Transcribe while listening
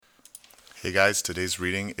Hey guys, today's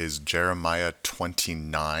reading is Jeremiah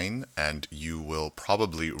 29, and you will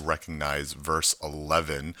probably recognize verse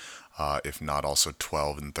 11, if not also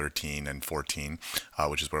 12 and 13 and 14,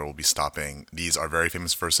 which is where we'll be stopping. These are very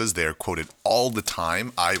famous verses. They are quoted all the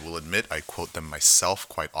time. I will admit I quote them myself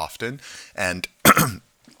quite often, and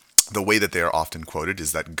the way that they are often quoted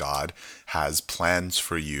is that God has plans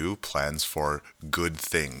for you, plans for good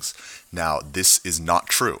things. Now, this is not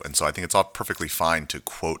true. And so I think it's all perfectly fine to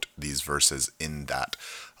quote these verses in that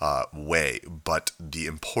way. But the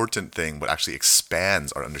important thing, what actually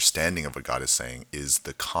expands our understanding of what God is saying, is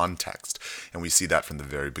the context. And we see that from the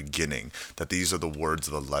very beginning, that these are the words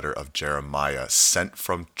of the letter of Jeremiah sent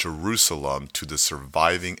from Jerusalem to the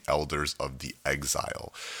surviving elders of the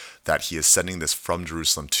exile, that he is sending this from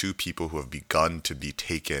Jerusalem to people who have begun to be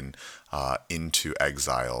taken into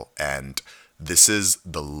exile. And this is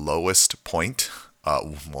the lowest point.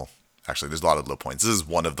 Actually, there's a lot of low points. This is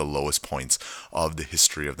one of the lowest points of the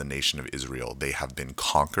history of the nation of Israel. They have been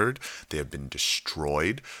conquered. They have been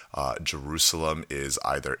destroyed. Jerusalem is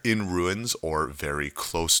either in ruins or very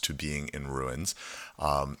close to being in ruins.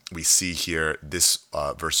 We see here this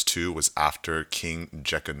verse 2 was after King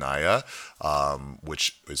Jeconiah,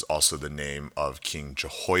 which is also the name of King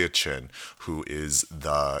Jehoiachin, who is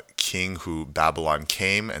the king who Babylon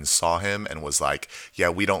came and saw him and was like, yeah,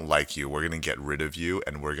 we don't like you. We're going to get rid of you,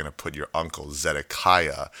 and we're going to put your uncle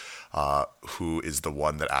Zedekiah, who is the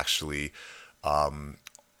one that actually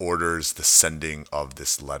orders the sending of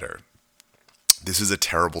this letter. This is a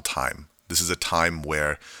terrible time. This is a time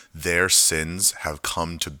where their sins have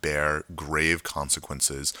come to bear grave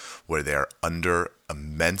consequences, where they're under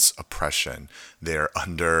immense oppression. They're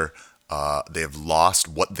under, they have lost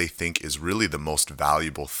what they think is really the most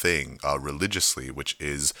valuable thing religiously, which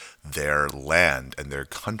is their land and their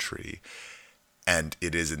country. And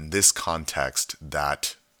it is in this context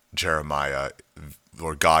that Jeremiah,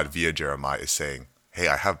 or God via Jeremiah, is saying, hey,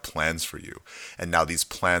 I have plans for you. And now these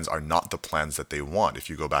plans are not the plans that they want. If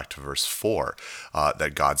you go back to verse 4,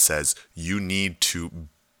 that God says, you need to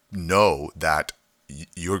know that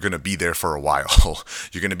you're going to be there for a while.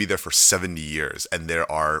 You're going to be there for 70 years. And there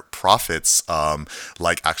are prophets,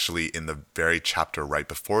 like actually in the very chapter right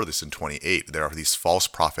before this in 28, there are these false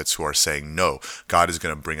prophets who are saying, no, God is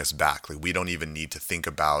going to bring us back. Like, we don't even need to think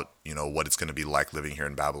about, what it's going to be like living here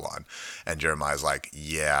in Babylon. And Jeremiah's like,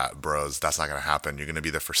 yeah, bros, that's not going to happen. You're going to be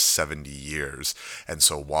there for 70 years. And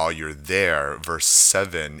so while you're there, verse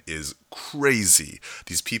 7 is crazy.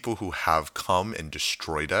 These people who have come and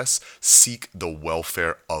destroyed us seek the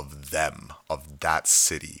welfare of them, of that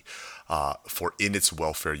city. For in its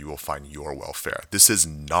welfare, you will find your welfare. This is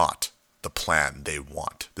not the plan they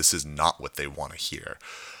want. This is not what they want to hear.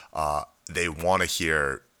 They want to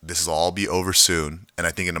hear, this will all be over soon. And I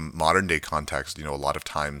think in a modern day context, a lot of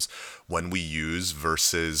times when we use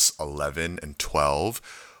verses 11 and 12,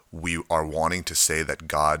 we are wanting to say that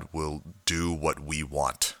God will do what we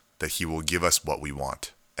want, that he will give us what we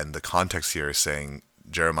want. And the context here is saying,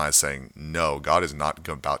 Jeremiah is saying, no, God is not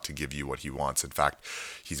about to give you what he wants. In fact,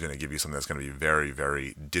 he's going to give you something that's going to be very,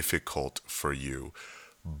 very difficult for you.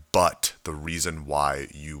 But the reason why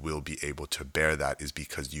you will be able to bear that is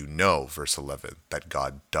because verse 11, that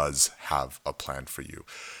God does have a plan for you.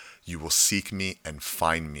 You will seek me and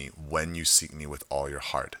find me when you seek me with all your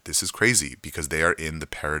heart. This is crazy because they are in the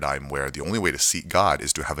paradigm where the only way to seek God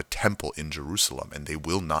is to have a temple in Jerusalem, and they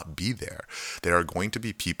will not be there. There are going to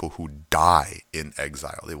be people who die in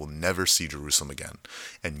exile. They will never see Jerusalem again.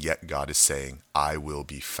 And yet God is saying, I will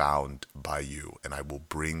be found by you and I will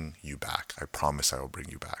bring you back. I promise I will bring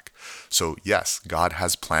you back. So yes, God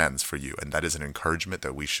has plans for you, and that is an encouragement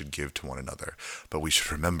that we should give to one another. But we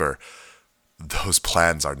should remember, those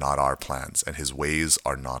plans are not our plans, and his ways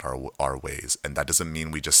are not our ways. And that doesn't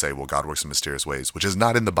mean we just say, well, God works in mysterious ways, which is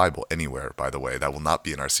not in the Bible anywhere, by the way. That will not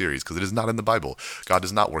be in our series because it is not in the Bible. God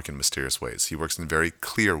does not work in mysterious ways. He works in very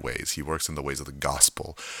clear ways. He works in the ways of the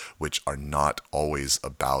gospel, which are not always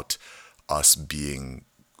about us being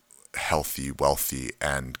healthy, wealthy,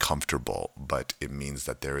 and comfortable, but it means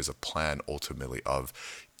that there is a plan ultimately of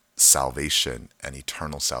salvation and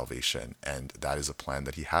eternal salvation, and that is a plan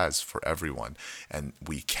that he has for everyone. And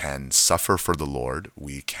we can suffer for the Lord,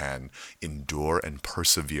 we can endure and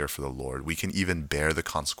persevere for the Lord, we can even bear the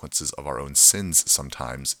consequences of our own sins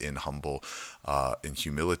sometimes in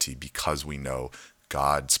humility, because we know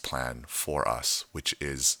God's plan for us, which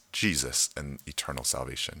is Jesus and eternal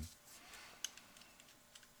salvation.